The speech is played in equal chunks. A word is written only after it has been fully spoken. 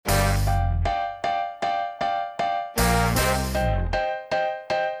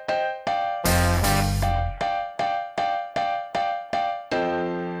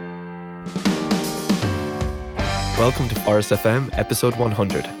Welcome to Forest FM, episode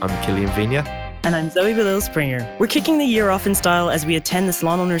 100. I'm Killian Vigna. And I'm Zoe Belil-Springer. We're kicking the year off in style as we attend the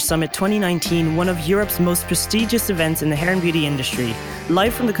Salon Owners Summit 2019, one of Europe's most prestigious events in the hair and beauty industry.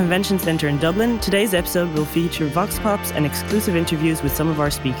 Live from the Convention Centre in Dublin, today's episode will feature Vox Pops and exclusive interviews with some of our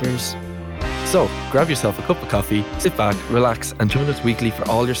speakers. So, grab yourself a cup of coffee, sit back, relax, and join us weekly for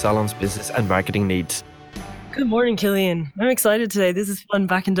all your salon's business and marketing needs. Good morning, Killian. I'm excited today. This is fun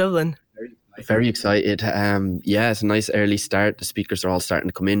back in Dublin. Very excited. It's a nice early start. The speakers are all starting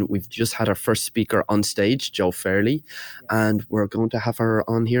to come in. We've just had our first speaker on stage, Jo Fairley, and we're going to have her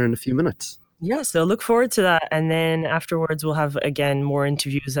on here in a few minutes. Yeah, so look forward to that. And then afterwards, we'll have, again, more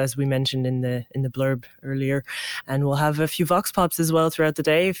interviews, as we mentioned in the blurb earlier. And we'll have a few Vox Pops as well throughout the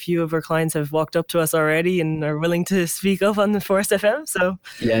day. A few of our clients have walked up to us already and are willing to speak up on the Forest FM. So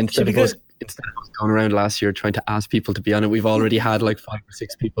yeah, instead of us going around last year trying to ask people to be on it, we've already had like 5 or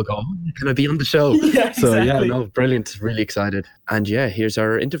 6 people go, can I be on the show? Yeah, exactly. So brilliant. Really excited. And here's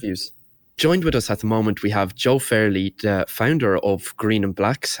our interviews. Joined with us at the moment, we have Jo Fairley, the founder of Green and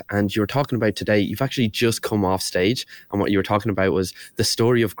Blacks. And you were talking about today, you've actually just come off stage. And what you were talking about was the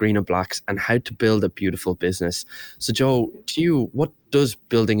story of Green and Blacks and how to build a beautiful business. So Jo, what does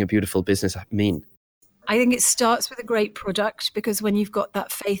building a beautiful business mean? I think it starts with a great product, because when you've got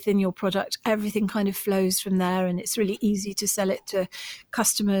that faith in your product, everything kind of flows from there, and it's really easy to sell it to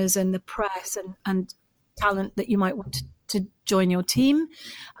customers and the press and talent that you might want to join your team.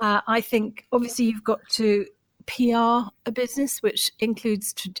 I think obviously you've got to PR a business, which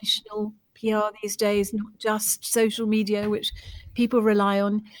includes traditional PR these days, not just social media, which people rely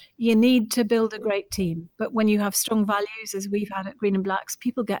on. You need to build a great team. But when you have strong values, as we've had at Green and Blacks,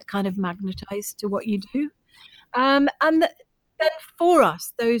 people get kind of magnetized to what you do. And then for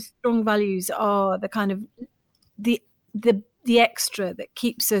us, those strong values are the kind of the extra that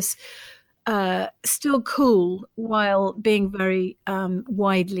keeps us still cool while being very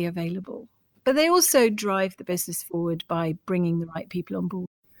widely available. But they also drive the business forward by bringing the right people on board.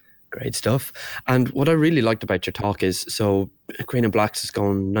 Great stuff. And what I really liked about your talk is, so Green and Blacks has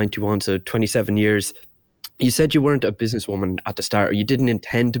gone 91 to 27 years. You said you weren't a businesswoman at the start, or you didn't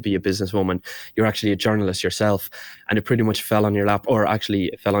intend to be a businesswoman. You're actually a journalist yourself, and it pretty much fell on your lap, or actually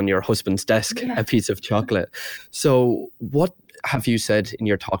it fell on your husband's desk, a piece of chocolate. So what have you said in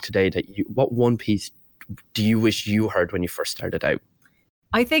your talk today what one piece do you wish you heard when you first started out?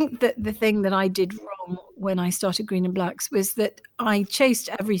 I think that the thing that I did wrong when I started Green and Blacks was that I chased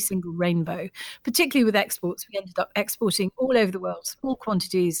every single rainbow, particularly with exports. We ended up exporting all over the world, small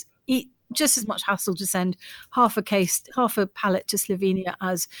quantities, just as much hassle to send half a pallet to Slovenia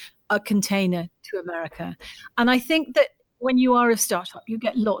as a container to America. And I think that when you are a startup, you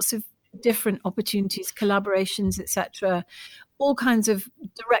get lots of different opportunities, collaborations, etc., all kinds of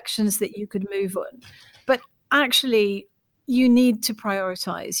directions that you could move on. But actually, you need to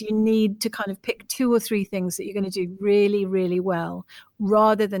prioritize. You need to kind of pick 2 or 3 things that you're going to do really, really well,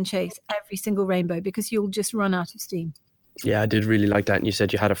 rather than chase every single rainbow, because you'll just run out of steam. Yeah, I did really like that. And you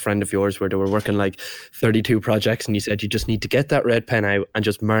said you had a friend of yours where they were working like 32 projects, and you said you just need to get that red pen out and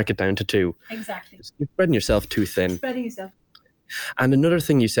just mark it down to 2. Exactly. You're spreading yourself too thin. Spreading yourself. And another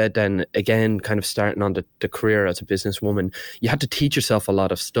thing you said then, again, kind of starting on the career as a businesswoman, you had to teach yourself a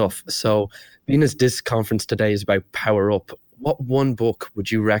lot of stuff. So being as this conference today is about Power Up, what one book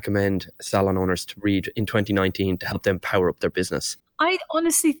would you recommend salon owners to read in 2019 to help them power up their business? I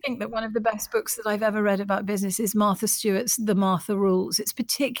honestly think that one of the best books that I've ever read about business is Martha Stewart's The Martha Rules. It's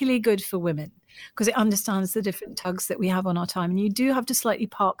particularly good for women because it understands the different tugs that we have on our time. And you do have to slightly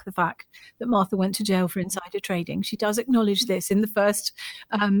park the fact that Martha went to jail for insider trading. She does acknowledge this in the first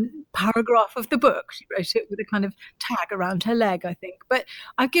paragraph of the book. She wrote it with a kind of tag around her leg, I think. But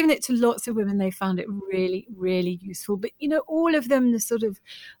I've given it to lots of women. They found it really, really useful. But, all of them,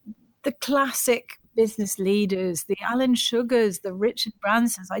 the classic business leaders, the Alan Sugars, the Richard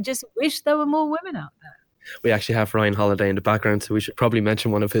Bransons. I just wish there were more women out there. We actually have Ryan Holiday in the background, so we should probably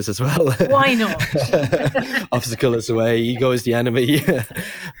mention one of his as well. Why not? Obstacle is the way, ego is the enemy.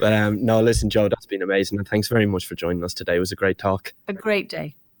 But no, listen, Jo, that's been amazing. And thanks very much for joining us today. It was a great talk. A great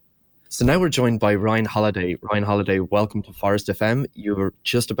day. So now we're joined by Ryan Holiday. Ryan Holiday, welcome to Forest FM. You're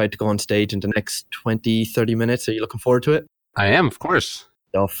just about to go on stage in the next 20, 30 minutes. Are you looking forward to it? I am, of course.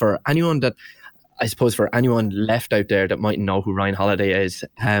 So for anyone left out there that mightn't know who Ryan Holiday is,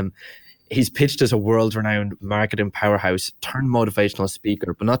 he's pitched as a world-renowned marketing powerhouse turned motivational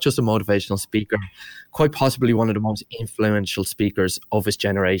speaker, but not just a motivational speaker, quite possibly one of the most influential speakers of his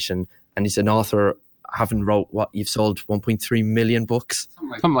generation. And he's an author, having wrote you've sold 1.3 million books.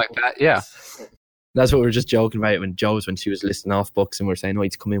 Something like that, yeah. That's what we were just joking about when she was listing off books and we're saying,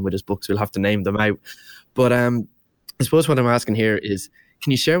 he's come in with his books, we'll have to name them out. But I suppose what I'm asking here is, can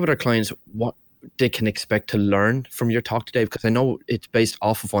you share with our clients what they can expect to learn from your talk today? Because I know it's based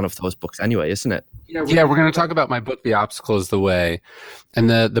off of one of those books anyway, isn't it? Yeah, we're going to talk about my book, The Obstacle is the Way. And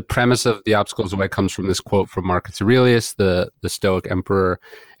the premise of The Obstacle is the Way comes from this quote from Marcus Aurelius, the Stoic emperor.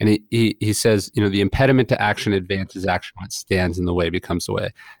 And he says, the impediment to action advances action. What stands in the way becomes the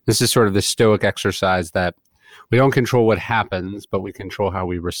way. This is sort of the Stoic exercise that we don't control what happens, but we control how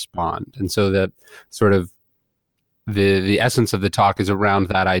we respond. And so that sort of the essence of the talk is around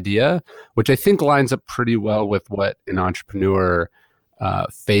that idea, which I think lines up pretty well with what an entrepreneur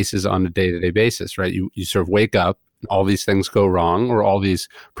faces on a day-to-day basis, right? You sort of wake up, and all these things go wrong, or all these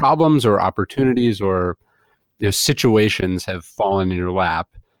problems or opportunities or situations have fallen in your lap,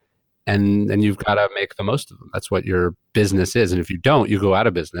 and you've got to make the most of them. That's what your business is. And if you don't, you go out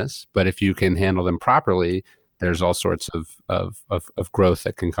of business. But if you can handle them properly, there's all sorts of growth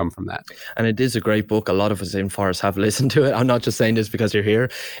that can come from that. And it is a great book. A lot of us in Forest have listened to it. I'm not just saying this because you're here.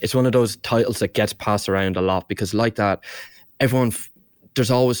 It's one of those titles that gets passed around a lot because like that,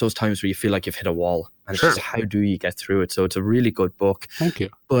 there's always those times where you feel like you've hit a wall. And sure. It's just how do you get through it? So it's a really good book. Thank you.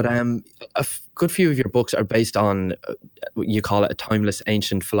 But a good few of your books are based on, you call it a timeless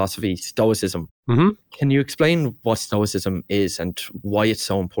ancient philosophy, Stoicism. Mm-hmm. Can you explain what Stoicism is and why it's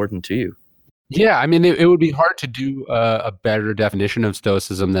so important to you? Yeah, I mean, it would be hard to do a better definition of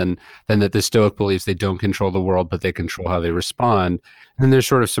Stoicism than that the Stoic believes they don't control the world, but they control how they respond. And then there's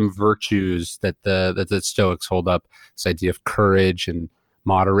sort of some virtues that the Stoics hold up, this idea of courage and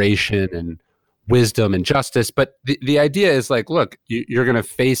moderation and wisdom and justice. But the idea is like, look, you're going to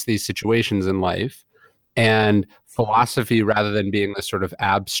face these situations in life, and philosophy, rather than being this sort of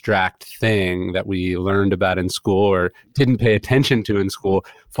abstract thing that we learned about in school or didn't pay attention to in school,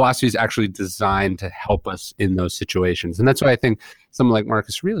 philosophy is actually designed to help us in those situations. And that's why I think someone like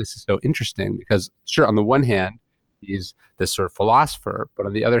Marcus Aurelius is so interesting, because sure, on the one hand, he's this sort of philosopher, but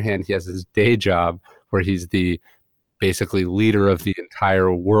on the other hand, he has his day job where he's the basically leader of the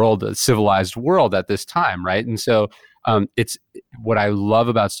entire world, the civilized world at this time, right? And so it's what I love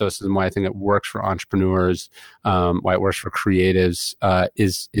about Stoicism, why I think it works for entrepreneurs, why it works for creatives,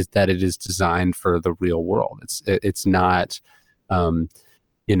 is that it is designed for the real world. It's not,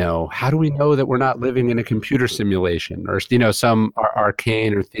 how do we know that we're not living in a computer simulation or some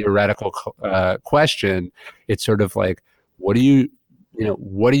arcane or theoretical question? It's sort of like, what do you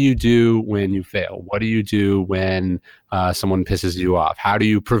do when you fail? What do you do when someone pisses you off? How do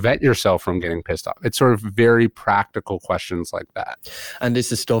you prevent yourself from getting pissed off? It's sort of very practical questions like that. And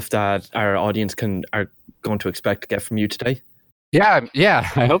this is stuff that our audience are going to expect to get from you today? Yeah,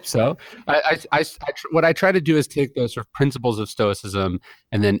 I hope so. What I try to do is take those sort of principles of Stoicism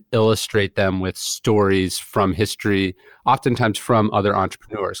and then illustrate them with stories from history, oftentimes from other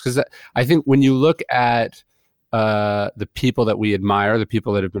entrepreneurs. Because I think when you look at the people that we admire, the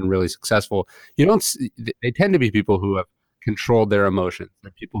people that have been really successful, they tend to be people who have controlled their emotions.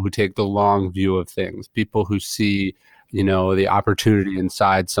 They're people who take the long view of things, people who see, the opportunity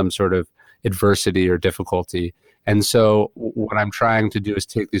inside some sort of adversity or difficulty. And so what I'm trying to do is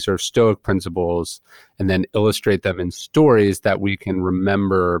take these sort of Stoic principles and then illustrate them in stories that we can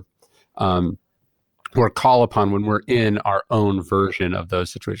remember or call upon when we're in our own version of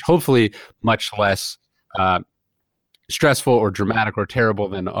those situations. Hopefully much less stressful or dramatic or terrible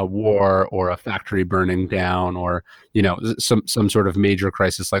than a war or a factory burning down or some sort of major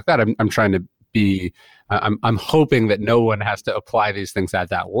crisis like that. I'm trying to be I'm hoping that no one has to apply these things at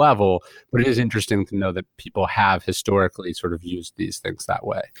that level, but it is interesting to know that people have historically sort of used these things that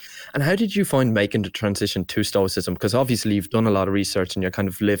way. And how did you find making the transition to Stoicism? Because obviously you've done a lot of research and you're kind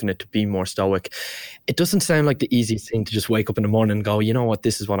of living it to be more Stoic. It doesn't sound like the easiest thing to just wake up in the morning and go, you know what,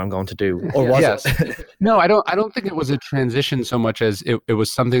 this is what I'm going to do. Or was it? No, I don't think it was a transition so much as it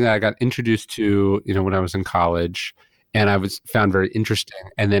was something that I got introduced to, when I was in college. And I found very interesting.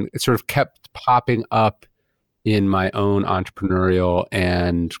 And then it sort of kept popping up in my own entrepreneurial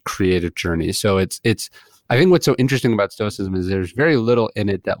and creative journey. So it's I think what's so interesting about Stoicism is there's very little in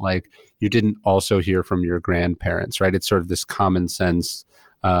it that like you didn't also hear from your grandparents, right? It's sort of this common sense,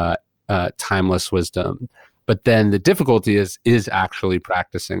 timeless wisdom. But then the difficulty is actually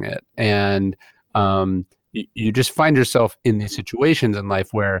practicing it. And you just find yourself in these situations in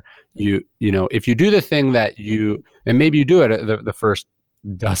life where if you do the thing that and maybe you do it the first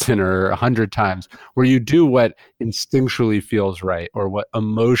dozen or 100 times, where you do what instinctually feels right or what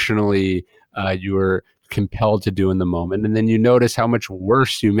emotionally you were compelled to do in the moment, and then you notice how much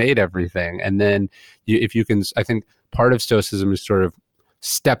worse you made everything. And then if you can, I think part of Stoicism is sort of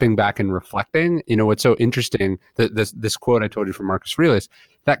stepping back and reflecting. What's so interesting, this quote I told you from Marcus Aurelius,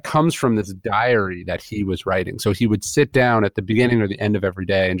 that comes from this diary that he was writing. So he would sit down at the beginning or the end of every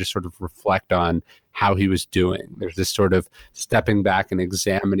day and just sort of reflect on how he was doing. There's this sort of stepping back and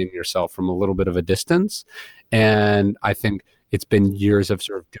examining yourself from a little bit of a distance. And I think it's been years of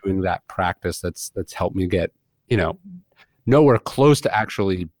sort of doing that practice that's helped me get, nowhere close to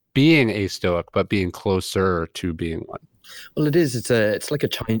actually being a Stoic, but being closer to being one. Well, it is. It's like a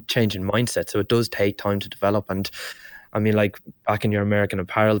change in mindset. So it does take time to develop. And I mean, like back in your American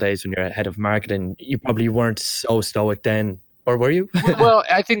Apparel days when you're head of marketing, you probably weren't so stoic then, or were you? Well,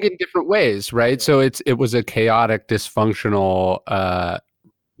 I think in different ways, right? So it was a chaotic, dysfunctional,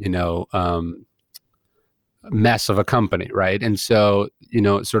 mess of a company, right? And so,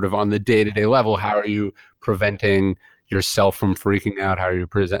 sort of on the day-to-day level, how are you preventing yourself from freaking out? How are you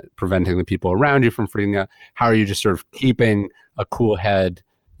preventing the people around you from freaking out? How are you just sort of keeping a cool head?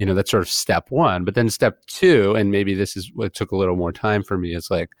 That's sort of step one. But then step two, and maybe this is what took a little more time for me,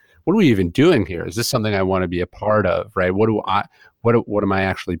 is like, what are we even doing here? Is this something I want to be a part of, right? What am I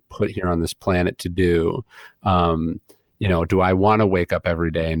actually put here on this planet to do? Do I want to wake up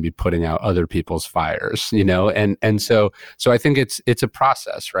every day and be putting out other people's fires? And so I think it's a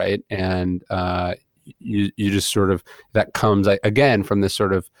process, right? And you just sort of, that comes again from this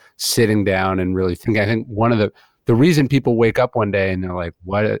sort of sitting down and really thinking. I think one of the reason people wake up one day and they're like,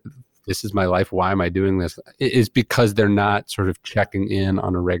 what, this is my life, why am I doing this, is because they're not sort of checking in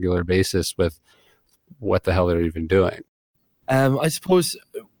on a regular basis with what the hell they're even doing. I suppose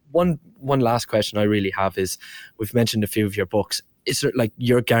one last question I really have is, we've mentioned a few of your books. Is there, like,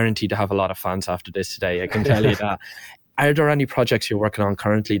 you're guaranteed to have a lot of fans after this today, I can tell you that. Are there any projects you're working on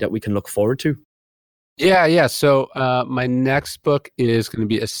currently that we can look forward to? Yeah. So my next book is going to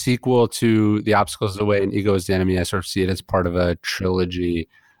be a sequel to The Obstacles of the Way and Ego is the Enemy. I sort of see it as part of a trilogy.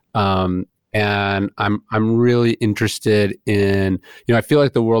 And I'm really interested in, I feel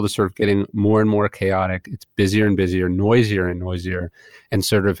like the world is sort of getting more and more chaotic. It's busier and busier, noisier and noisier. And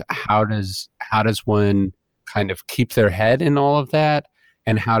sort of how does one kind of keep their head in all of that?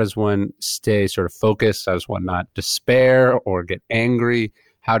 And how does one stay sort of focused? How does one not despair or get angry?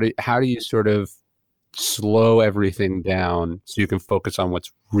 How do you sort of slow everything down so you can focus on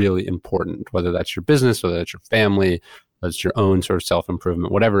what's really important, whether that's your business, whether that's your family, whether it's your own sort of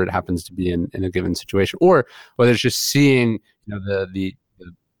self-improvement, whatever it happens to be in a given situation, or whether it's just seeing the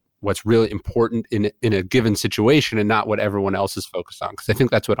what's really important in a given situation and not what everyone else is focused on. Because I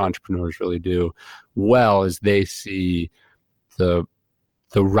think that's what entrepreneurs really do well, is they see the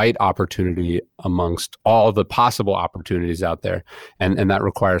right opportunity amongst all the possible opportunities out there. And that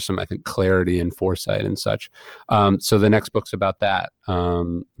requires some, I think, clarity and foresight and such. So the next book's about that.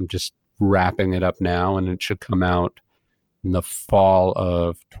 I'm just wrapping it up now, and it should come out in the fall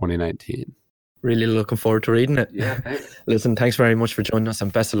of 2019. Really looking forward to reading it. Yeah. Thanks. Listen, thanks very much for joining us,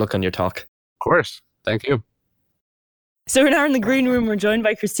 and best of luck on your talk. Of course. Thank you. So we're now in the green room. We're joined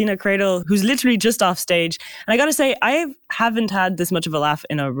by Christina Cradle, who's literally just off stage. And I got to say, I haven't had this much of a laugh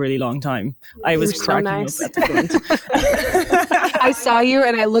in a really long time. I was cracking up at the front. I saw you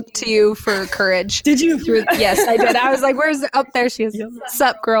and I looked to you for courage. Did you? Yes, I did. I was like, where's up there? She is.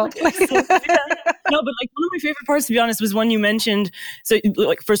 Sup, girl? No, but like one of my favorite parts, to be honest, was when you mentioned, so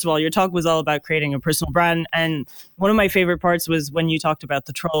like, first of all, your talk was all about creating a personal brand. And one of my favorite parts was when you talked about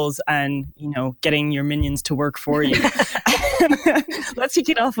the trolls and, getting your minions to work for you. Let's kick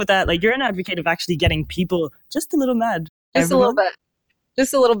it off with that. Like, you're an advocate of actually getting people just a little mad. Just a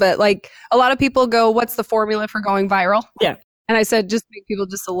little bit. Like, a lot of people go, what's the formula for going viral? Yeah. And I said, just make people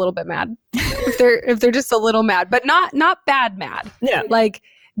just a little bit mad. if they're just a little mad, but not bad mad. Yeah. Like,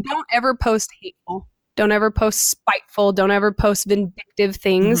 don't ever post hateful. Don't ever post spiteful. Don't ever post vindictive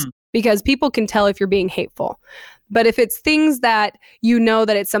things, because people can tell if you're being hateful. But if it's things that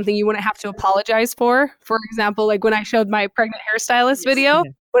that it's something you wouldn't have to apologize for example, like when I showed my pregnant hairstylist video,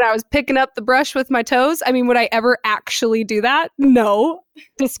 when I was picking up the brush with my toes, I mean, would I ever actually do that? No.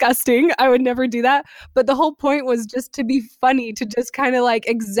 Disgusting. I would never do that. But the whole point was just to be funny, to just kind of like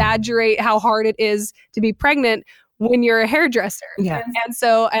exaggerate how hard it is to be pregnant when you're a hairdresser. Yeah. And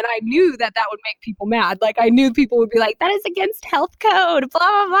I knew that would make people mad. Like, I knew people would be like, that is against health code,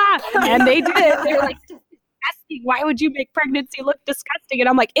 blah, blah, blah. And they did. They were like, disgusting. Why would you make pregnancy look disgusting? And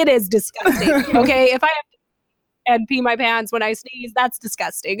I'm like, it is disgusting. Okay. If I have to and pee my pants when I sneeze, that's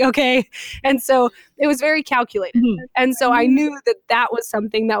disgusting. Okay. And so it was very calculated. Mm-hmm. And so I knew that was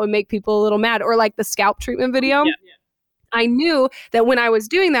something that would make people a little mad. Or like the scalp treatment video. Yeah. I knew that when I was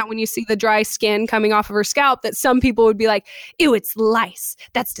doing that, when you see the dry skin coming off of her scalp, that some people would be like, ew, it's lice.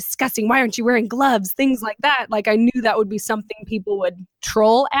 That's disgusting. Why aren't you wearing gloves? Things like that. Like, I knew that would be something people would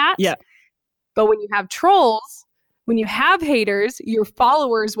troll at. Yeah. But when you have trolls, when you have haters, your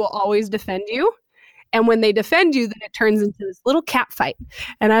followers will always defend you. And when they defend you, then it turns into this little cat fight.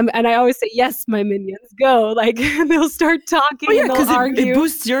 And I always say, yes, my minions, go. Like they'll start talking. Oh, yeah, and they'll because argue. it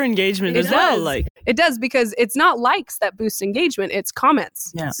boosts your engagement as well. Like it does, because it's not likes that boost engagement, it's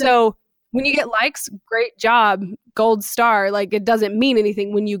comments. Yeah. So when you get likes, great job, gold star. Like it doesn't mean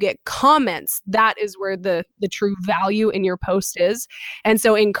anything. When you get comments, that is where the true value in your post is. And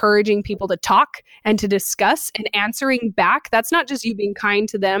so encouraging people to talk and to discuss and answering back, that's not just you being kind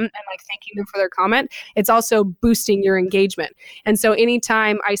to them and like thanking them for their comment. It's also boosting your engagement. And so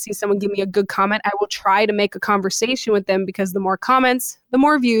anytime I see someone give me a good comment, I will try to make a conversation with them, because the more comments, the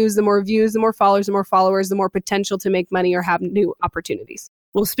more views, the more followers, the more potential to make money or have new opportunities.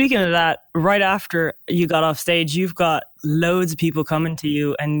 Well, speaking of that, right after you got off stage, you've got loads of people coming to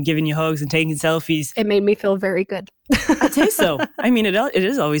you and giving you hugs and taking selfies. It made me feel very good. I'd say so. I mean, it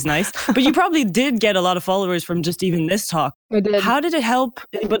is always nice. But you probably did get a lot of followers from just even this talk. I did. How did it help?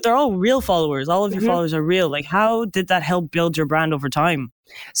 But they're all real followers. All of your followers are real. Like, how did that help build your brand over time?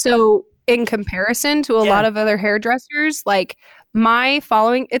 So in comparison to a lot of other hairdressers, like my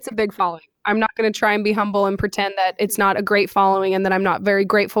following, it's a big following. I'm not going to try and be humble and pretend that it's not a great following and that I'm not very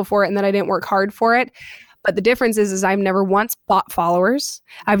grateful for it and that I didn't work hard for it. But the difference is I've never once bought followers.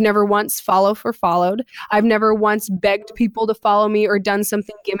 I've never once followed. I've never once begged people to follow me or done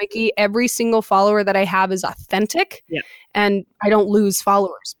something gimmicky. Every single follower that I have is authentic. Yeah. And I don't lose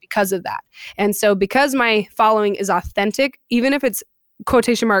followers because of that. And so because my following is authentic, even if it's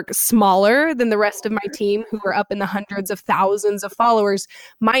quotation mark smaller than the rest of my team who are up in the hundreds of thousands of followers,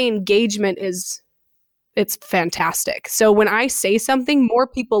 my engagement it's fantastic. So when I say something, more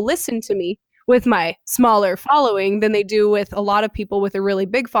people listen to me with my smaller following than they do with a lot of people with a really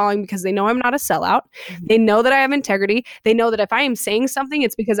big following, because they know I'm not a sellout. They know that I have integrity. They know that if I am saying something,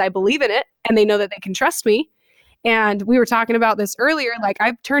 it's because I believe in it, and they know that they can trust me. And we were talking about this earlier, like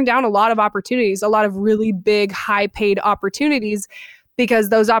I've turned down a lot of opportunities, a lot of really big, high paid opportunities, because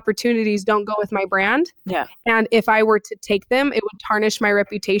those opportunities don't go with my brand. Yeah. And if I were to take them, it would tarnish my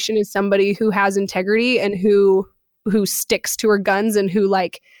reputation as somebody who has integrity and who sticks to her guns and who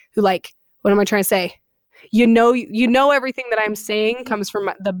like, what am I trying to say? You know, everything that I'm saying comes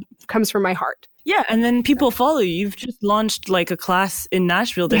from my heart. Yeah. And then people follow you. You've just launched like a class in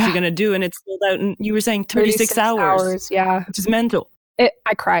Nashville that you're going to do, and it's sold out in, you were saying 36 hours. Yeah. Which is mental.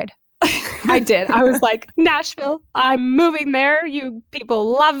 I cried. I did. I was like, Nashville, I'm moving there. You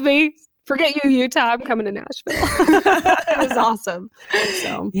people love me. Forget you, Utah. I'm coming to Nashville. It was awesome.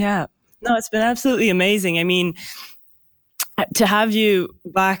 So yeah. No, it's been absolutely amazing. I mean, to have you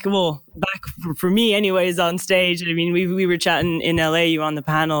back for me anyways on stage. I mean, we were chatting in LA, you were on the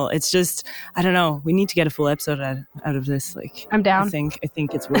panel. It's just, I don't know, we need to get a full episode out of this. Like, I'm down. I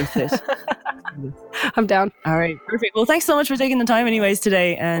think it's worth it. I'm down. All right, perfect. Well, thanks so much for taking the time anyways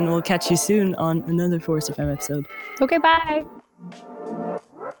today, and we'll catch you soon on another Force FM episode. Okay, bye.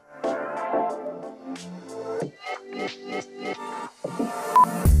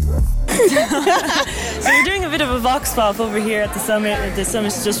 So we're doing a bit of a vox pop over here at the summit. The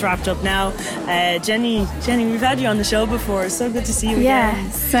summit's just wrapped up now. Jenny, we've had you on the show before. It's so good to see you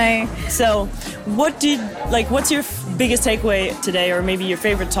again. So what's your biggest takeaway today, or maybe your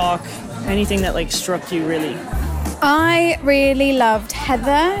favorite talk? Anything that struck you really? I really loved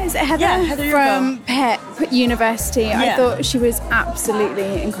Heather. Is it Heather? Yeah, Heather from PEP University. Yeah. I thought she was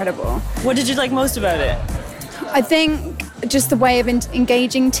absolutely incredible. What did you like most about it? I think just the way of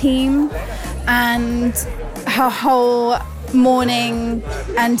engaging team and her whole morning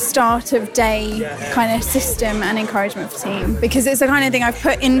and start of day kind of system and encouragement for team, because it's the kind of thing I've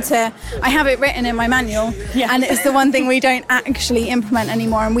put into, I have it written in my manual, and it's the one thing we don't actually implement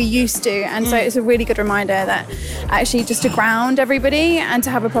anymore, and we used to, and so it's a really good reminder that actually just to ground everybody and to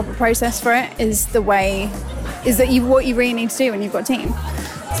have a proper process for it is what you really need to do when you've got a team.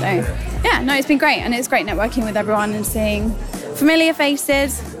 So yeah, no, it's been great, and it's great networking with everyone and seeing familiar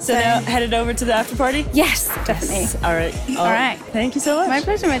faces. So now headed over to the after party? Yes, definitely. Yes. All right. All right. Thank you so much. My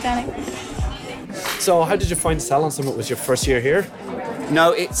pleasure, my darling. So how did you find Salon Summit? Was your first year here?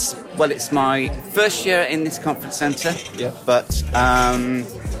 No, it's my first year in this conference centre. Yeah. But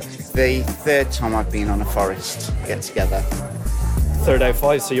the third time I've been on a Forest get together. 3rd out of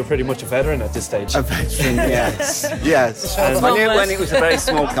 5, so you're pretty much a veteran at this stage. A veteran, yes. Yes. I knew it when it was a very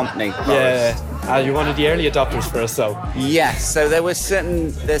small company. Yeah. You're one of the early adopters for us, so. Yes. So there's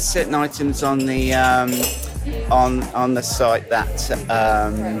certain items on the site that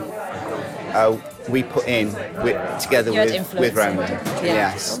we put in together with Roman.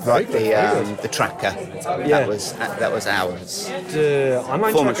 Yes, like the tracker. Yeah. That was ours. The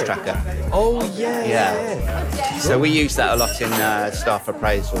online Performance tracker. tracker. Oh yeah. So we use that a lot in staff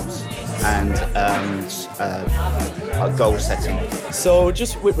appraisals and goal setting. So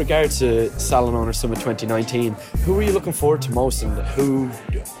just with regard to Salon Owner Summit 2019, who are you looking forward to most, and who,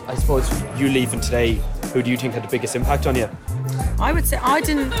 I suppose, you leaving today, who do you think had the biggest impact on you? I would say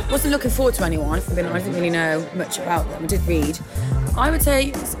wasn't looking forward to anyone. If I'm being honest, I didn't really know much about them. I did read. I would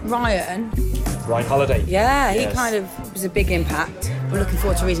say Ryan. Ryan Holiday. Yeah, he Yes. kind of was a big impact. We're looking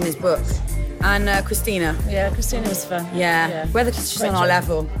forward to reading his book. And Christina. Yeah, Christina was fun. Yeah. Whether she's on our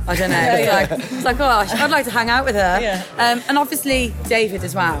level, I don't know. It's like, gosh, I'd like to hang out with her. Yeah. And obviously David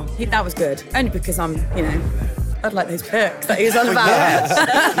as well. That was good. Only because I'd like those perks that he was on about.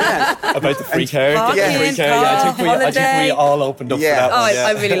 About the free car. parking, getting the free car. car, I think we all opened up for that Oh, one.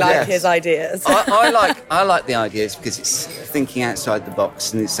 I really like Yes. his ideas. I like the ideas because it's thinking outside the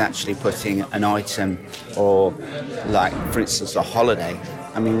box and it's actually putting an item, or like for instance a holiday.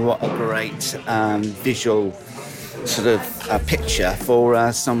 I mean, what a great visual sort of picture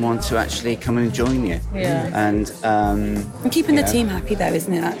for someone to actually come and join you. Yeah. And keeping the team happy though,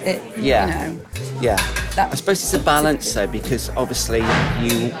 isn't it? yeah. I suppose it's a balance though, because obviously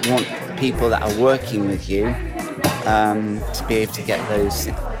you want people that are working with you to be able to get those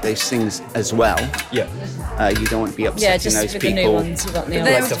things as well. Yeah. You don't want to be upsetting those with people. the new ones you've got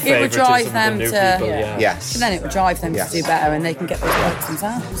the It would drive them to. Yes. Then it would drive them Yes. to do better, and they can get those perks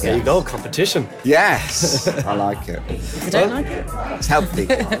themselves. There you go, competition. Yes, I like it. I don't like it. It's healthy.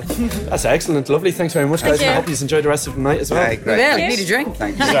 That's excellent. Lovely. Thanks very much, guys. you. I hope you enjoy the rest of the night as well. Okay, great. Yeah, need a drink.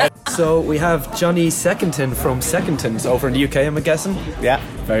 Thank you. So we have Johnny Secondton from Secondtons over in the UK, I'm guessing. Yeah,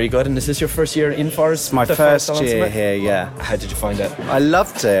 Very good. And is this your first year in Forest? my the first Salon year Summit? here, yeah. How did you find it? I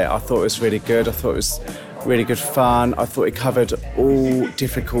loved it. I thought it was really good. I thought it was really good fun. I thought it covered all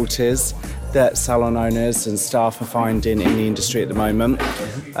difficulties that salon owners and staff are finding in the industry at the moment.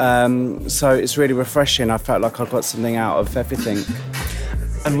 So it's really refreshing. I felt like I got something out of everything.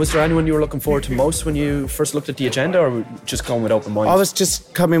 And was there anyone you were looking forward to most when you first looked at the agenda, or just going with open mind? I was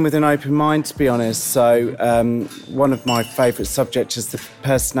just coming with an open mind, to be honest. So one of my favourite subjects is the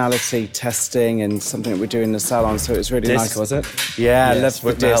personality testing, and something that we do in the salon. So it was really Disc, nice. was it? Yeah, I Yes, loved the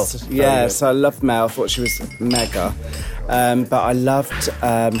with Mel. disc. Very Yeah, good. so I loved Mel. I thought she was mega. But I loved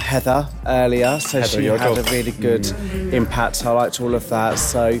Heather earlier. So Heather she Yorko. had a really good impact. I liked all of that.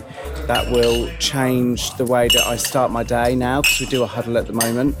 So that will change the way that I start my day now, because we do a huddle at the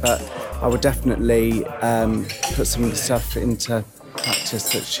moment. But I would definitely put some of the stuff into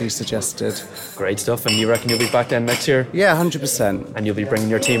practice that she suggested. Great stuff. And you reckon you'll be back then next year? Yeah, 100%. And you'll be bringing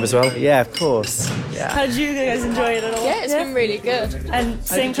your team as well? Yeah, of course. Yeah. How did you guys enjoy it at all? Yeah, it's been really good. And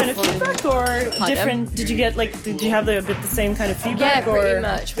same kind of feedback, or different? Did you get did you have the same kind of Yeah, feedback? pretty or?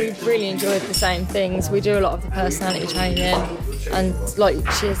 much. We really enjoyed the same things. We do a lot of the personality training, and like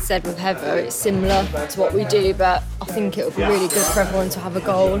she said with Heather, it's similar to what we do, but I think it would be really good for everyone to have a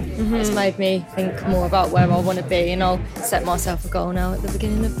goal. It's made me think more about where I want to be, and I'll set myself a goal now at the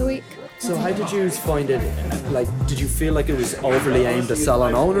beginning of the week. So how did you find it? Like, did you feel like it was overly aimed at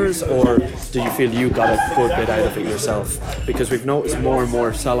salon owners, or do you feel you got a good bit out of it yourself? Because we've noticed more and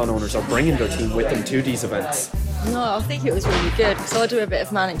more salon owners are bringing their team with them to these events. No, I think it was really good because I do a bit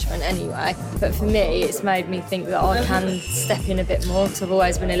of management anyway. But for me, it's made me think that I can step in a bit more, because I've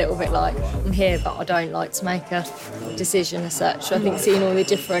always been a little bit like, I'm here, but I don't like to make a decision as such. So I think seeing all the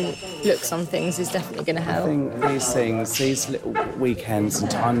different looks on things is definitely going to I help. think these things, these little weekends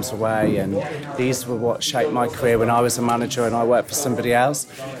and times away, and these were what shaped my career when I was a manager and I worked for somebody else.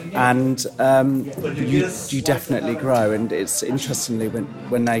 And you definitely grow. And it's interestingly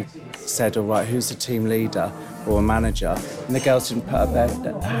when they said, all right, who's the team leader or a manager? And the girls didn't put up their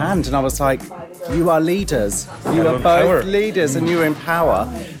hand. And I was like, you are leaders. You are both leaders and you're in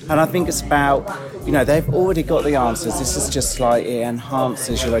power. And I think it's about, they've already got the answers. This is just like, it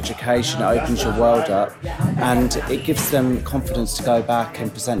enhances your education, it opens your world up, and it gives them confidence to go back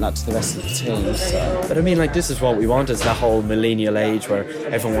and present that to the rest of the team. So. But I mean, like, this is what we want, is that whole millennial age where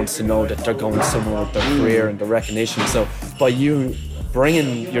everyone wants to know that they're going somewhere with their career and the recognition. So by you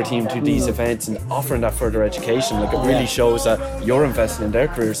bringing your team to these events and offering that further education, like, it really shows that you're investing in their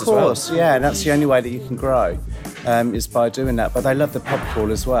careers as well. Of course, yeah, and that's the only way that you can grow, is by doing that. But they love the pub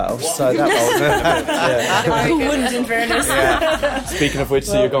crawl as well, so that Who wouldn't, in fairness? Speaking of which,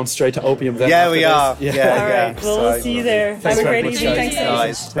 so you're going straight to Opium then? Yeah, after we this? are. Yeah. Yeah, All yeah. right, well, we'll see you there. Thanks Have a very great much, evening. guys.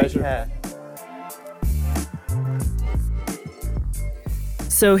 Thanks, guys. Take care.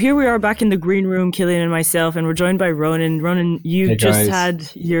 So here we are back in the green room, Killian and myself, and we're joined by Ronan. Ronan, you just had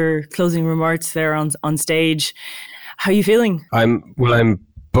your closing remarks there on stage. How are you feeling? I'm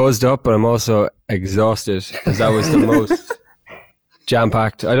buzzed up, but I'm also exhausted because that was the most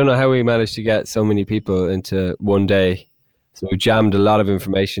jam-packed. I don't know how we managed to get so many people into one day. So we jammed a lot of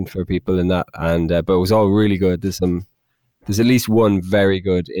information for people in that, and but it was all really good. There's at least one very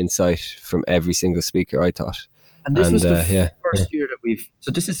good insight from every single speaker, I thought. And this was the first year that so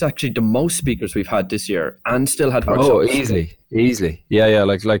this is actually the most speakers we've had this year, and still had workshops. Oh, easily. Yeah.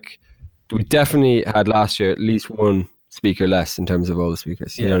 Like we definitely had last year at least one speaker less in terms of all the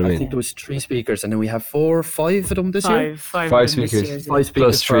speakers. You know what I mean? I think there was 3 speakers, and then we have 4 or 5 of them this year. Five speakers. 5 speakers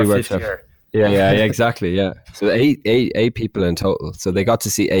plus 3 workshops. Yeah, exactly. Yeah. So eight people in total. So they got to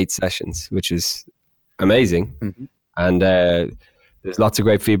see 8 sessions, which is amazing. Mm-hmm. And there's lots of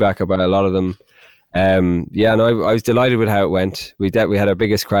great feedback about a lot of them. I was delighted with how it went. We had our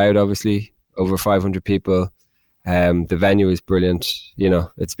biggest crowd, obviously, over 500 people. The venue is brilliant. You know,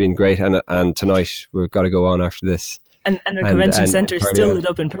 it's been great. And tonight we've got to go on after this. And the convention centre is still lit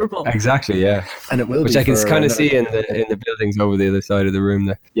up in purple. Exactly, yeah. And it will which I can kind of see in the buildings over the other side of the room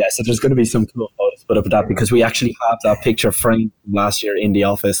there. Yeah, so there's going to be some cool photos put up of that, because we actually have that picture framed from last year in the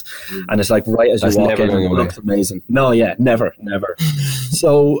office, and it's like right as you walk in, it looks amazing. No, yeah, never.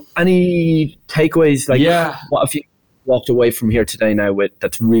 So any takeaways? What have you walked away from here today now with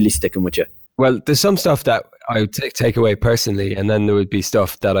that's really sticking with you? Well, there's some stuff that I would take away personally, and then there would be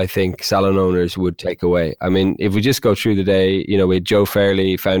stuff that I think salon owners would take away. I mean, if we just go through the day, you know, we had Joe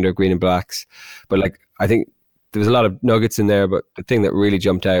Fairley, founder of Green and Blacks, but I think there was a lot of nuggets in there, but the thing that really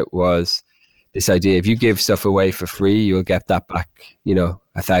jumped out was this idea: if you give stuff away for free, you'll get that back,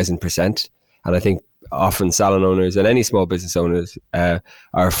 1,000%. And I think often salon owners and any small business owners are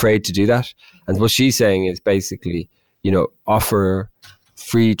afraid to do that. And what she's saying is basically, offer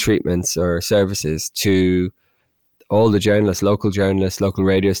free treatments or services to all the journalists, local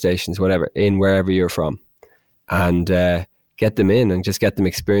radio stations, whatever, in wherever you're from, and get them in and just get them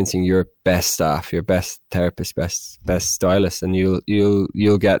experiencing your best staff, your best therapist, best stylist, and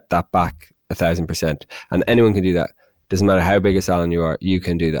you'll get that back 1,000%. And anyone can do that. Doesn't matter how big a salon you are, you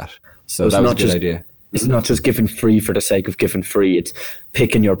can do that. So that was a good idea. It's not just giving free for the sake of giving free. It's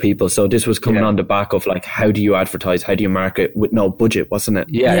picking your people. So this was coming on the back of how do you advertise? How do you market with no budget, wasn't it?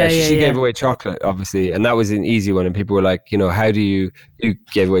 Yeah, she gave away chocolate, obviously. And that was an easy one. And people were like, how do you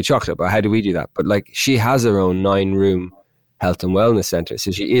gave away chocolate, but how do we do that? But she has her own 9-room health and wellness center.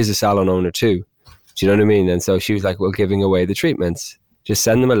 So she is a salon owner too. Do you know what I mean? And so she was like, well, giving away the treatments. Just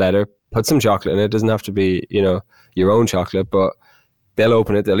send them a letter, put some chocolate in it. It doesn't have to be, your own chocolate, but they'll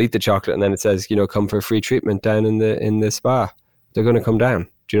open it, they'll eat the chocolate, and then it says, come for a free treatment down in the spa. They're going to come down.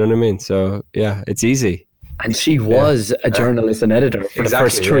 Do you know what I mean? So yeah, it's easy. And she was a journalist and editor for the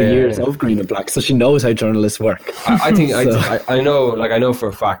first 3 years of Green and Black, so she knows how journalists work. I think I know for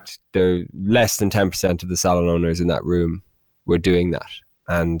a fact there less than 10% of the salon owners in that room were doing that,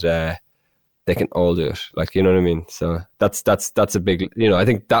 and they can all do it. You know what I mean? So that's a big. I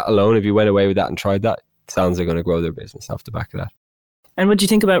think that alone, if you went away with that and tried that, salons are going to grow their business off the back of that. And what do you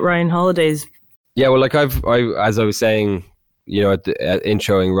think about Ryan Holidays? Yeah, well, as I was saying, at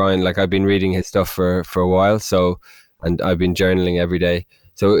introing Ryan, I've been reading his stuff for a while, and I've been journaling every day.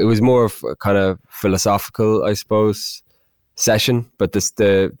 So it was more of a kind of philosophical, I suppose, session. But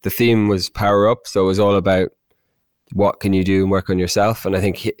the theme was power up, so it was all about what can you do and work on yourself. And I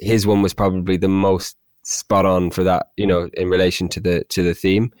think his one was probably the most spot on for that, in relation to the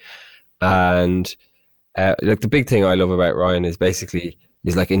theme. And the big thing I love about Ryan is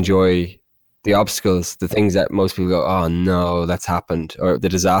enjoy the obstacles, the things that most people go, oh no, that's happened, or the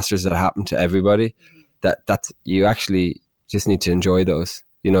disasters that happen to everybody. That you actually just need to enjoy those.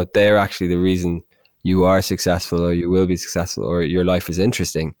 They're actually the reason you are successful, or you will be successful, or your life is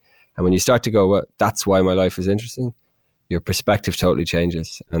interesting. And when you start to go, well, that's why my life is interesting, your perspective totally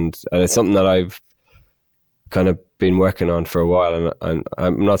changes. And it's something that I've kind of been working on for a while. And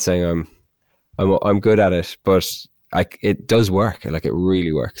I'm not saying I'm good at it, but it does work. It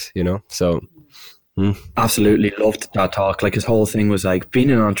really works, So absolutely loved that talk. His whole thing was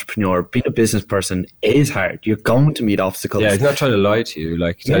being an entrepreneur, being a business person is hard. You're going to meet obstacles. Yeah, he's not trying to lie to you,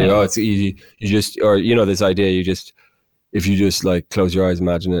 tell you, oh, it's easy. You just, or this idea, if you just close your eyes,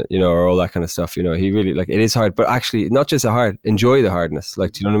 imagine it, or all that kind of stuff. He really it is hard, but actually not just hard. Enjoy the hardness. Do you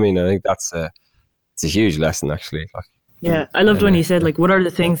know what I mean? I think it's a huge lesson, actually. Yeah, I loved when he said what are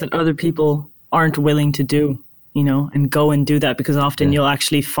the things that other people aren't willing to do, and go and do that, because often you'll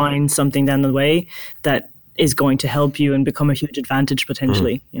actually find something down the way that is going to help you and become a huge advantage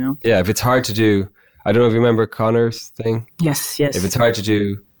potentially, Yeah, if it's hard to do, I don't know if you remember Connor's thing. Yes. If it's hard to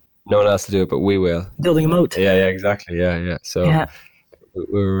do, no one else to do it, but we will. Building a moat. Yeah, exactly. Yeah. So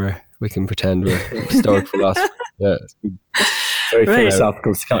we can pretend we're Stoic philosophers. Yeah. Very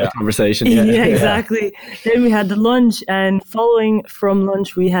philosophical kind of conversation. Yeah, exactly. Then we had the lunch, and following from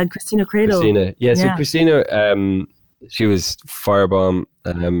lunch, we had Christina Credo. So Christina, she was firebomb.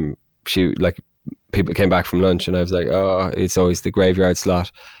 She people came back from lunch, and I was like, oh, it's always the graveyard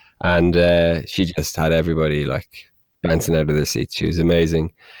slot, and she just had everybody like bouncing out of their seats. She was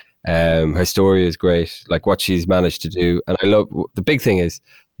amazing. Her story is great, like what she's managed to do, and I love the big thing is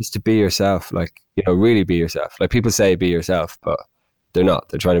to be yourself, like, you know, really be yourself. Like people say be yourself, but they're not.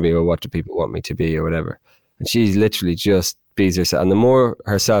 They're trying to be, well, what do people want me to be or whatever. And she literally just bees herself. And the more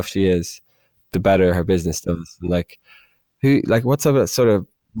herself she is, the better her business does. And what's up with that sort of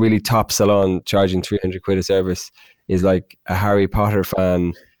really top salon charging 300 quid a service is like a Harry Potter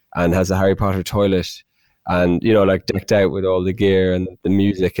fan and has a Harry Potter toilet and, you know, like decked out with all the gear and the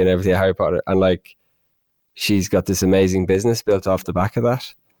music and everything, Harry Potter. And like, she's got this amazing business built off the back of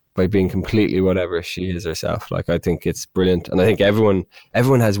that by being completely whatever she is herself. Like, I think it's brilliant. And I think everyone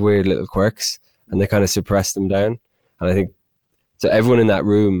has weird little quirks and they kind of suppress them down. And I think, so everyone in that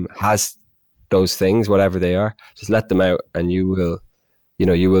room has those things, whatever they are, just let them out and you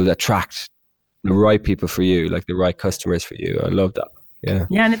will attract the right people for you, like the right customers for you. I love that. Yeah.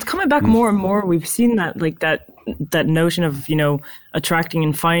 Yeah, and it's coming back more and more. We've seen that, like that notion of, you know, attracting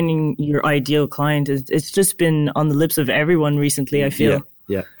and finding your ideal client it's just been on the lips of everyone recently, I feel.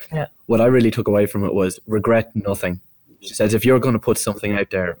 Yeah. What I really took away from it was regret nothing. She says, if you're going to put something out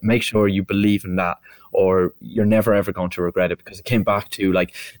there, make sure you believe in that, or you're never ever going to regret it. Because it came back to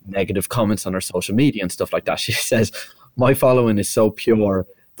like negative comments on her social media and stuff like that. She says, my following is so pure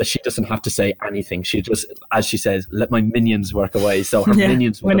that she doesn't have to say anything. She just, as she says, let my minions work away. So her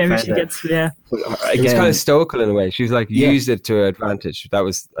minions will whenever she gets, It was kind of stoical in a way. She's like, used it to her advantage. I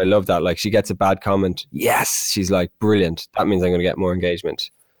love that. Like, she gets a bad comment. Yes. She's like, brilliant. That means I'm going to get more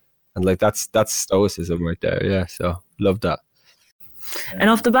engagement. And like, that's stoicism right there. Yeah. So love that. And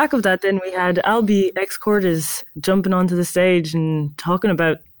off the back of that, then we had Albie X Cordes jumping onto the stage and talking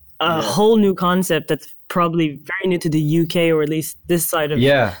about a whole new concept that's probably very new to the UK, or at least this side of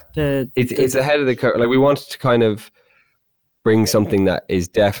it's ahead of the curve. Like, we wanted to kind of bring something that is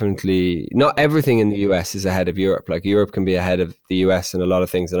definitely not everything in the US is ahead of Europe. Like, Europe can be ahead of the US in a lot of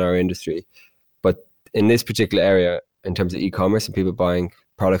things in our industry, but in this particular area, in terms of e-commerce and people buying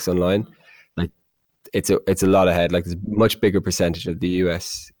products online, like it's a lot ahead. Like, there's a much bigger percentage of the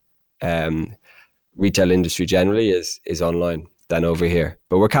US retail industry generally is online than over here,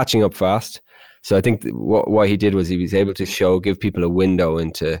 but we're catching up fast. So I think what he did was he was able to give people a window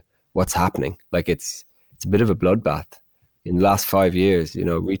into what's happening. Like, it's a bit of a bloodbath. In the last 5 years, you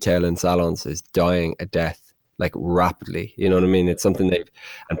know, retail and salons is dying a death, like, rapidly. You know what I mean? It's something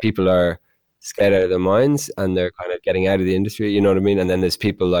and people are scared out of their minds and they're kind of getting out of the industry. You know what I mean? And then there's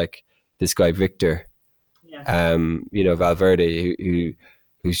people like this guy Victor, you know, Valverde,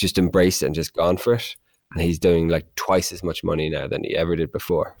 who's just embraced it and just gone for it. And he's doing like twice as much money now than he ever did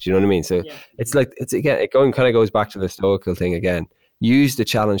before. Do you know what I mean? So it's like, it kind of goes back to the stoical thing again. Use the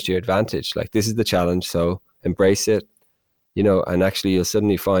challenge to your advantage. Like, this is the challenge, so embrace it, you know, and actually you'll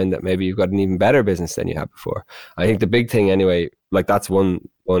suddenly find that maybe you've got an even better business than you had before. I think the big thing anyway, like, that's one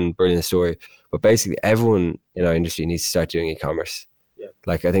brilliant story, but basically everyone in our industry needs to start doing e-commerce. Yeah.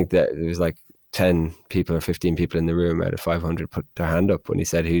 Like, I think that there was like 10 people or 15 people in the room out of 500 put their hand up when he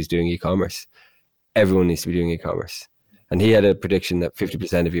said who's doing e-commerce. Everyone needs to be doing e-commerce. And he had a prediction that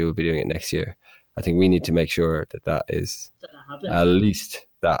 50% of you will be doing it next year. I think we need to make sure that is at least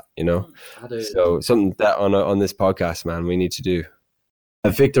that, you know. So something that on this podcast, man, we need to do.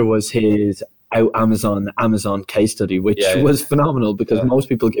 Victor was his out Amazon case study, which was phenomenal, because most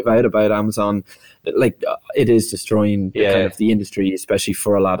people give out about Amazon, like, it is destroying kind of the industry, especially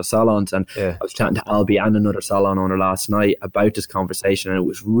for a lot of salons. And I was chatting to Albie and another salon owner last night about this conversation, and it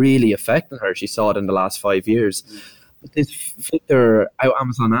was really affecting her. She saw it in the last 5 years. But this Victor out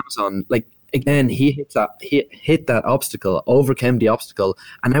Amazon, like, again, he hit that obstacle, overcame the obstacle,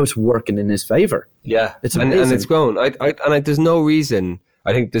 and now it's working in his favor. Yeah, it's amazing. And it's grown. There's no reason.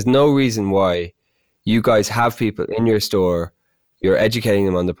 I think there's no reason why you guys have people in your store, you're educating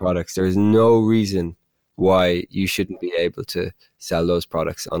them on the products. There is no reason why you shouldn't be able to sell those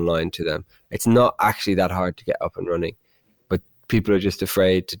products online to them. It's not actually that hard to get up and running, but people are just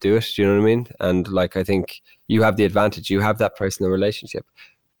afraid to do it. Do you know what I mean? And like, I think you have the advantage. You have that personal relationship.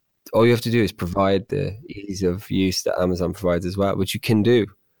 All you have to do is provide the ease of use that Amazon provides as well, which you can do,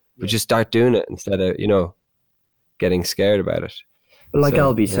 but just start doing it instead of, you know, getting scared about it. But like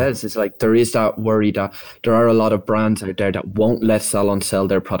So, Albie says, it's like there is that worry that there are a lot of brands out there that won't let salons sell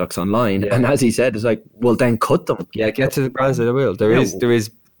their products online. And as he said, it's like, well, then cut them. Yeah, get to the brands that will. There is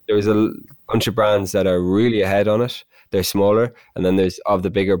a bunch of brands that are really ahead on it. They're smaller, and then there's of the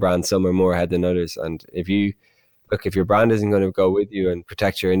bigger brands, some are more ahead than others. And if your brand isn't going to go with you and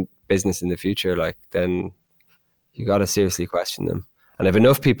protect your business in the future, like, then you got to seriously question them. And if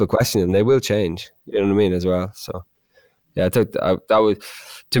enough people question them, they will change. You know what I mean, as well. So, yeah, I thought that was,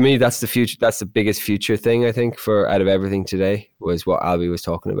 to me, that's the future. That's the biggest future thing, I think, for out of everything today, was what Albie was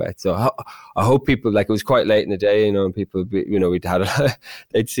talking about. So I hope people, like, it was quite late in the day, you know, and people, you know,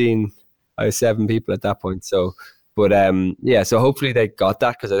 they'd seen, I was 7 people at that point. So, but yeah, so hopefully they got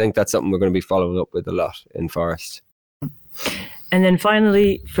that, because I think that's something we're going to be following up with a lot in Forest. And then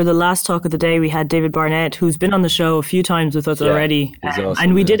finally, for the last talk of the day, we had David Barnett, who's been on the show a few times with us already. Awesome,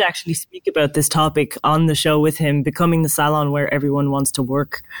 and we did actually speak about this topic on the show with him, becoming the salon where everyone wants to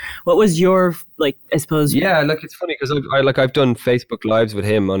work. What was your, like, I suppose... Yeah, like, it's funny because I've done Facebook Lives with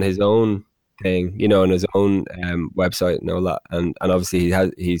him on his own thing, you know, on his own website and all that. And obviously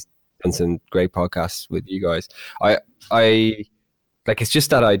he's done some great podcasts with you guys. I like, it's just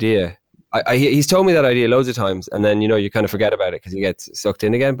that idea. He's told me that idea loads of times, and then, you know, you kind of forget about it because you get sucked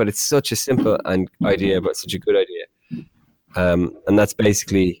in again. But it's such a simple idea, but such a good idea. And that's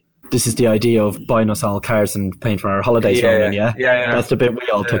basically... This is the idea of buying us all cars and paying for our holidays. Yeah. That's the bit we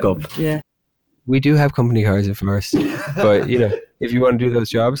all took up. Yeah. We do have company cars at first, but, you know, if you want to do those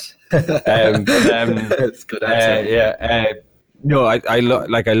jobs... That's good answer. No, I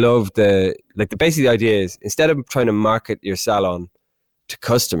love basically the idea is, instead of trying to market your salon to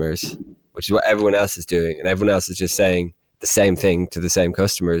customers, which is what everyone else is doing, and everyone else is just saying the same thing to the same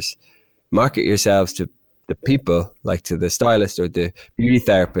customers, market yourselves to the people, like to the stylist or the beauty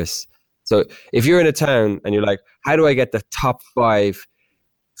therapist. So if you're in a town and you're like, how do I get the top 5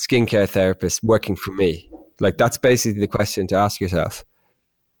 skincare therapists working for me? Like, that's basically the question to ask yourself.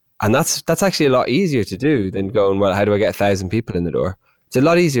 And that's actually a lot easier to do than going, well, how do I get 1,000 people in the door? It's a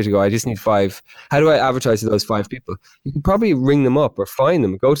lot easier to go, I just need 5. How do I advertise to those 5 people? You can probably ring them up or find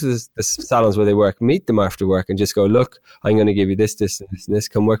them, go to the salons where they work, meet them after work, and just go, look, I'm going to give you this, and this,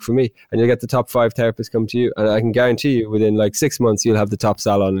 come work for me. And you'll get the top 5 therapists come to you. And I can guarantee you, within like 6 months, you'll have the top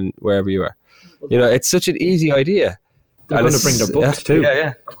salon in wherever you are. You know, it's such an easy idea. They're going to bring their books too.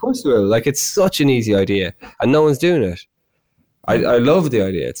 Yeah, of course they will. Like, it's such an easy idea, and no one's doing it. I love the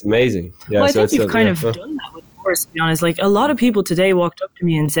idea. It's amazing. Yeah, well, I think you've kind of done that with Forest, to be honest. Like, a lot of people today walked up to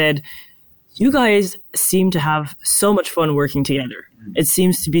me and said, you guys seem to have so much fun working together. It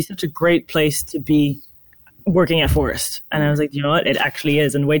seems to be such a great place to be working at Forest. And I was like, you know what? It actually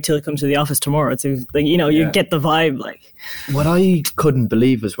is. And wait till it comes to the office tomorrow. It's like, you know, you get the vibe. Like, what I couldn't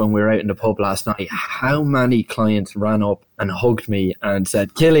believe was when we were out in the pub last night, how many clients ran up and hugged me and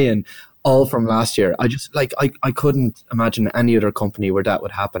said, Killian, all from last year. I just, like, I couldn't imagine any other company where that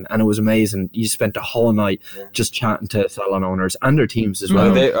would happen. And it was amazing. You spent the whole night just chatting to salon owners and their teams as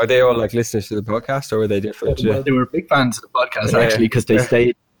well. Are they all like listeners to the podcast, or were they different? Well, they were big fans of the podcast, actually, because they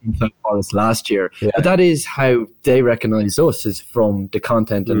stayed in Forest last year. Yeah. But that is how they recognise us, is from the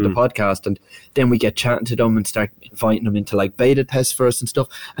content and the podcast. And then we get chatting to them and start inviting them into like beta tests for us and stuff.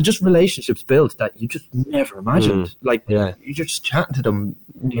 And just relationships built that you just never imagined. Like, you're just chatting to them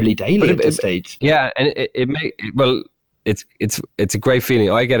nearly daily at this stage. Yeah, and it's a great feeling.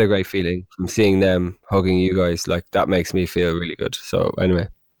 I get a great feeling from seeing them hugging you guys. Like, that makes me feel really good. So anyway.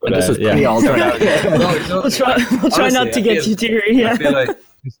 But this is pretty alternative. We'll try not to get you teary. Yeah. I feel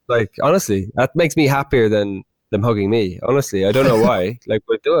like honestly, that makes me happier than them hugging me. Honestly, I don't know why. Like,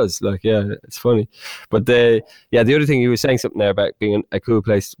 but it does. Like, yeah, it's funny. But the other thing, you were saying something there about being a cool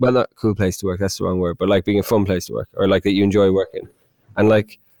place. Well, not a cool place to work. That's the wrong word. But like being a fun place to work, or like that you enjoy working. And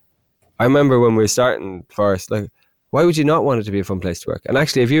like, I remember when we were starting Forest, like, why would you not want it to be a fun place to work? And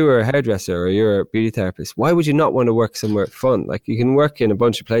actually, if you were a hairdresser or you're a beauty therapist, why would you not want to work somewhere fun? Like, you can work in a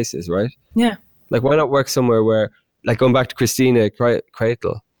bunch of places, right? Yeah. Like, why not work somewhere where, like, going back to Christina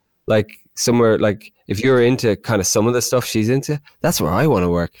Kratel, like somewhere, like, if you're into kind of some of the stuff she's into, that's where I want to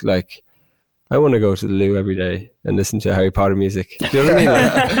work. Like, I want to go to the loo every day and listen to Harry Potter music. Do you know what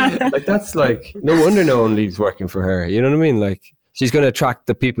I mean? Like, that's like, no wonder no one leaves working for her. You know what I mean? Like, she's going to attract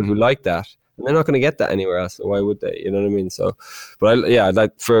the people who like that. And they're not going to get that anywhere else. So why would they? You know what I mean? So, but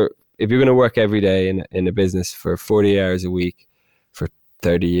like, if you're going to work every day in a business for 40 hours a week for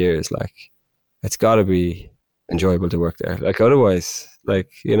 30 years, like, it's got to be enjoyable to work there. Like otherwise, like,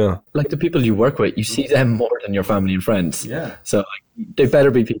 you know, like the people you work with, you see them more than your family and friends. Yeah. So like, they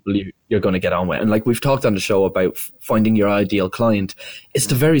better be people you're going to get on with. And like we've talked on the show about finding your ideal client. It's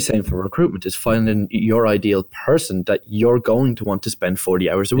the very same for recruitment. It's finding your ideal person that you're going to want to spend 40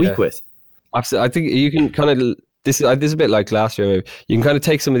 hours a week with. Absolutely. I think you can kind of, this is a bit like last year, maybe. You can kind of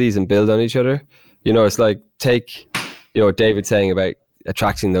take some of these and build on each other. You know, it's like take, you know, what David's saying about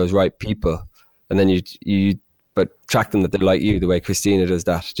attracting those right people, and then you but attract them that they're like you, the way Christina does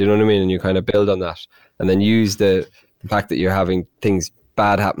that. Do you know what I mean? And you kind of build on that, and then use the fact that you're having things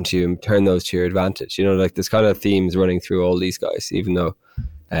bad happen to you and turn those to your advantage. You know, like there's kind of themes running through all these guys, even though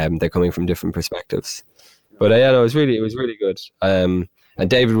they're coming from different perspectives. But yeah, no, it was really good. And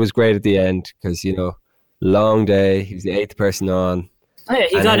David was great at the end because, you know, long day. He was the 8th person on. Oh, yeah,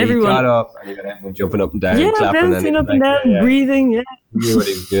 he got everyone. He got up and he got everyone jumping up and down, yeah, clapping, bouncing up and down, breathing. Yeah, he knew what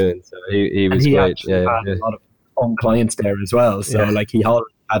he was doing. So he was great. Had a lot of own clients there as well. So like he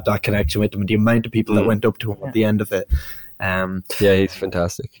already had that connection with them, and the amount of people that went up to him at the end of it. Yeah, he's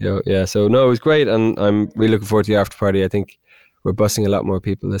fantastic. Yeah, so no, it was great, and I'm really looking forward to the after party. I think we're busing a lot more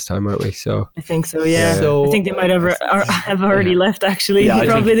people this time, aren't we? So I think so. Yeah. So, I think they might have already left. Actually,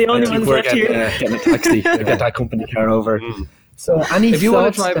 probably the only ones left here. Getting a taxi, get that company car over. So, if you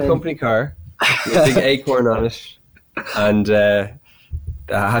want to drive a company car, with a big acorn on it, and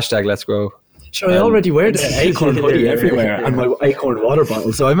hashtag Let's Grow. Sure, I already wear the acorn hoodie everywhere and my acorn water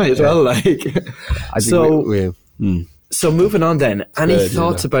bottle, so I might as well. So moving on then. Any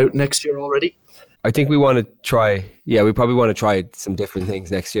thoughts about next year already? I think we want to try. Yeah, we probably want to try some different things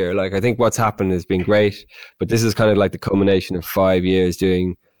next year. Like, I think what's happened has been great, but this is kind of like the culmination of 5 years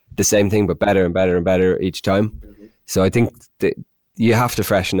doing the same thing, but better and better and better each time. So I think that you have to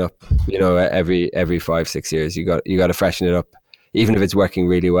freshen up. You know, every 5-6 years, you got to freshen it up, even if it's working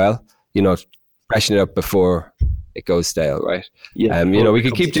really well. You know, freshen it up before it goes stale, right? Yeah. You know, we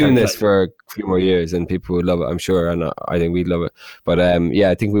could keep doing this for a few more years, and people would love it, I'm sure, and I think we'd love it. But yeah,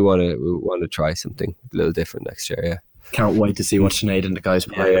 I think we want to try something a little different next year. Yeah. Can't wait to see what Sinead and the guys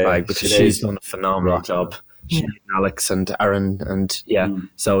put in the bag, because she's done a phenomenal job. Sinead and Alex and Aaron, and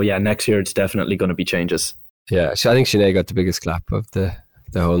so next year it's definitely going to be changes. Yeah, I think Sinead got the biggest clap of the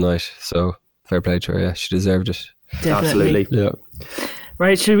whole night. So fair play to her. Yeah, she deserved it. Definitely. Absolutely. Yeah.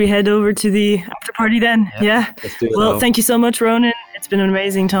 Right, should we head over to the after party then? Yeah. Let's do it. Well, thank you so much, Ronan. It's been an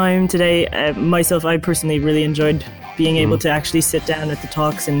amazing time today. I personally really enjoyed being able to actually sit down at the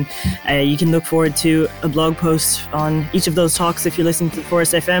talks, and you can look forward to a blog post on each of those talks if you're listening to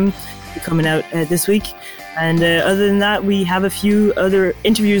Forest FM coming out this week. And other than that, we have a few other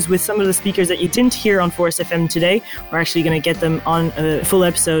interviews with some of the speakers that you didn't hear on Forest FM today. We're actually going to get them on a full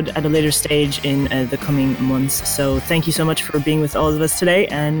episode at a later stage in the coming months. So thank you so much for being with all of us today,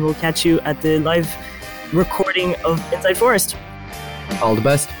 and we'll catch you at the live recording of Inside Forest. All the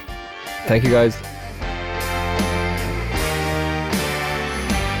best. Thank you, guys.